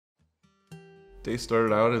Day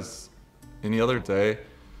started out as any other day.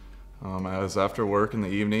 I was after work in the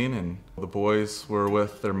evening and the boys were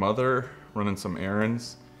with their mother running some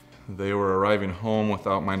errands. They were arriving home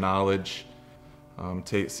without my knowledge.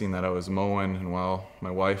 Tate seen that I was mowing, and while my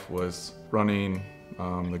wife was running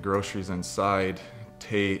the groceries inside,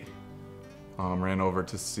 Tate ran over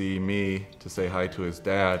to see me to say hi to his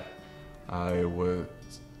dad. I was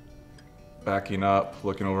backing up,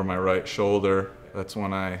 looking over my right shoulder. That's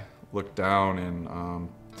when I looked down and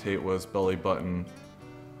Tate was belly button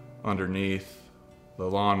underneath the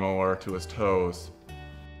lawnmower to his toes.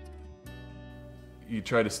 You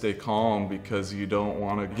try to stay calm because you don't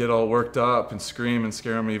want to get all worked up and scream and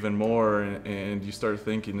scare him even more, and you start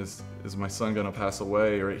thinking, is my son going to pass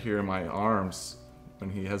away right here in my arms when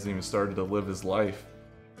he hasn't even started to live his life?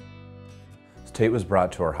 Tate was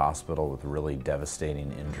brought to our hospital with really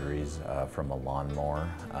devastating injuries from a lawnmower.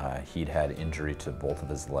 He'd had injury to both of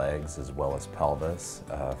his legs as well as pelvis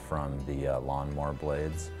from the lawnmower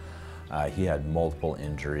blades. He had multiple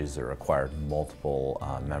injuries that required multiple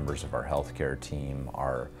members of our healthcare team,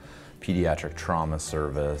 our pediatric trauma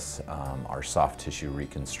service, our soft tissue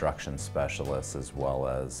reconstruction specialists, as well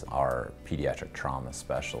as our pediatric trauma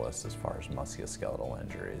specialists as far as musculoskeletal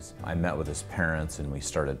injuries. I met with his parents and we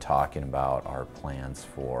started talking about our plans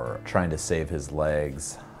for trying to save his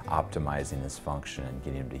legs, optimizing his function, and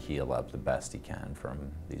getting him to heal up the best he can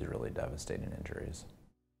from these really devastating injuries.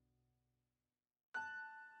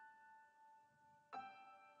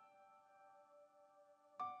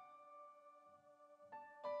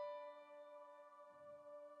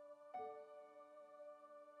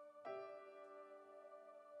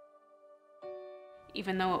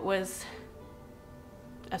 Even though it was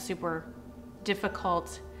a super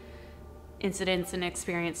difficult incident and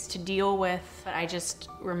experience to deal with, I just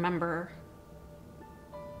remember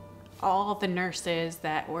all the nurses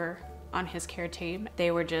that were on his care team.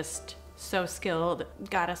 They were just so skilled,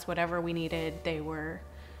 got us whatever we needed. They were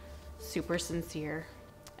super sincere.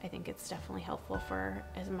 I think it's definitely helpful for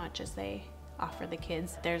as much as they offer the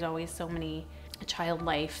kids. There's always so many child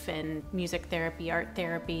life and music therapy, art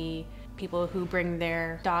therapy. People who bring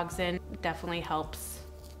their dogs in definitely helps,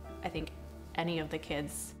 I think, any of the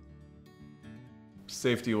kids.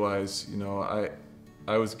 Safety-wise, you know,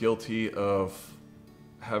 I was guilty of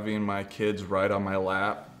having my kids ride on my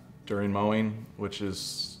lap during mowing, which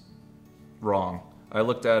is wrong. I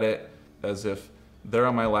looked at it as if they're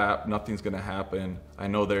on my lap, nothing's gonna happen. I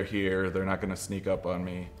know they're here, they're not gonna sneak up on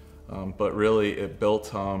me. But really, it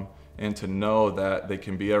built them, and to know that they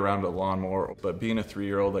can be around a lawnmower. But being a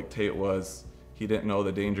 3-year-old like Tate was, he didn't know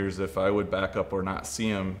the dangers if I would back up or not see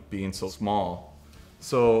him being so small.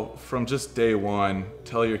 So from just day one,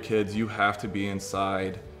 tell your kids you have to be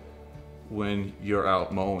inside when you're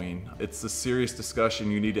out mowing. It's a serious discussion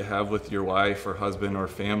you need to have with your wife or husband or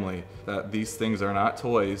family, that these things are not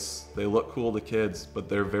toys. They look cool to kids, but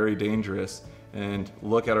they're very dangerous. And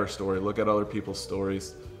look at our story, look at other people's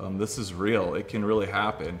stories. This is real, it can really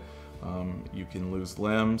happen. You can lose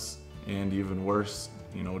limbs, and even worse,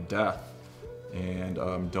 you know, death.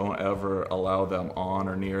 And don't ever allow them on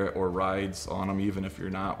or near it, or rides on them, even if you're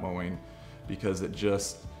not mowing, because it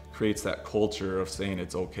just creates that culture of saying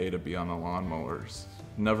it's okay to be on the lawnmowers.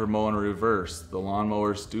 Never mow in reverse. The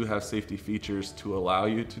lawnmowers do have safety features to allow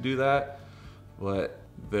you to do that, but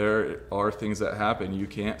there are things that happen. You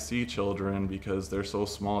can't see children because they're so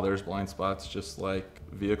small. There's blind spots just like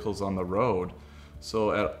vehicles on the road.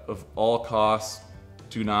 So of all costs,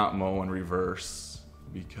 do not mow in reverse,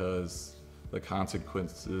 because the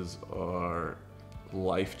consequences are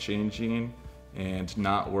life-changing and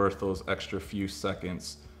not worth those extra few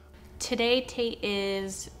seconds. Today, Tate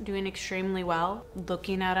is doing extremely well.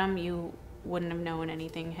 Looking at him, you wouldn't have known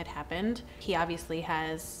anything had happened. He obviously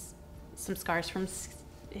has some scars from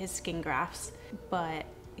his skin grafts, but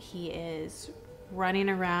he is running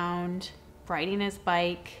around, riding his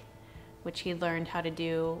bike, which he learned how to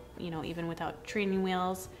do, you know, even without training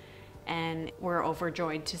wheels. And we're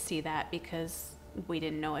overjoyed to see that, because we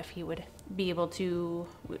didn't know if he would be able to,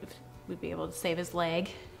 we'd be able to save his leg.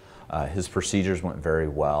 His procedures went very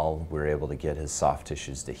well. We were able to get his soft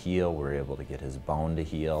tissues to heal. We were able to get his bone to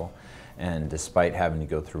heal. And despite having to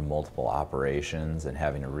go through multiple operations and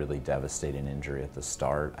having a really devastating injury at the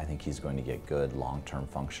start, I think he's going to get good long-term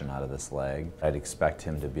function out of this leg. I'd expect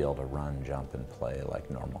him to be able to run, jump, and play like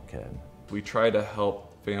a normal kid. We try to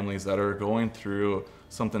help families that are going through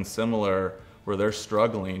something similar, where they're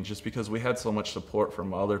struggling, just because we had so much support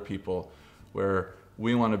from other people, where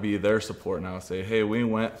we want to be their support now. Say, hey, we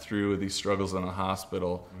went through these struggles in a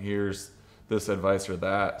hospital. Here's this advice or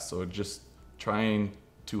that. So just trying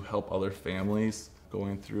to help other families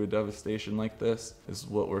going through a devastation like this is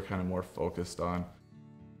what we're kind of more focused on.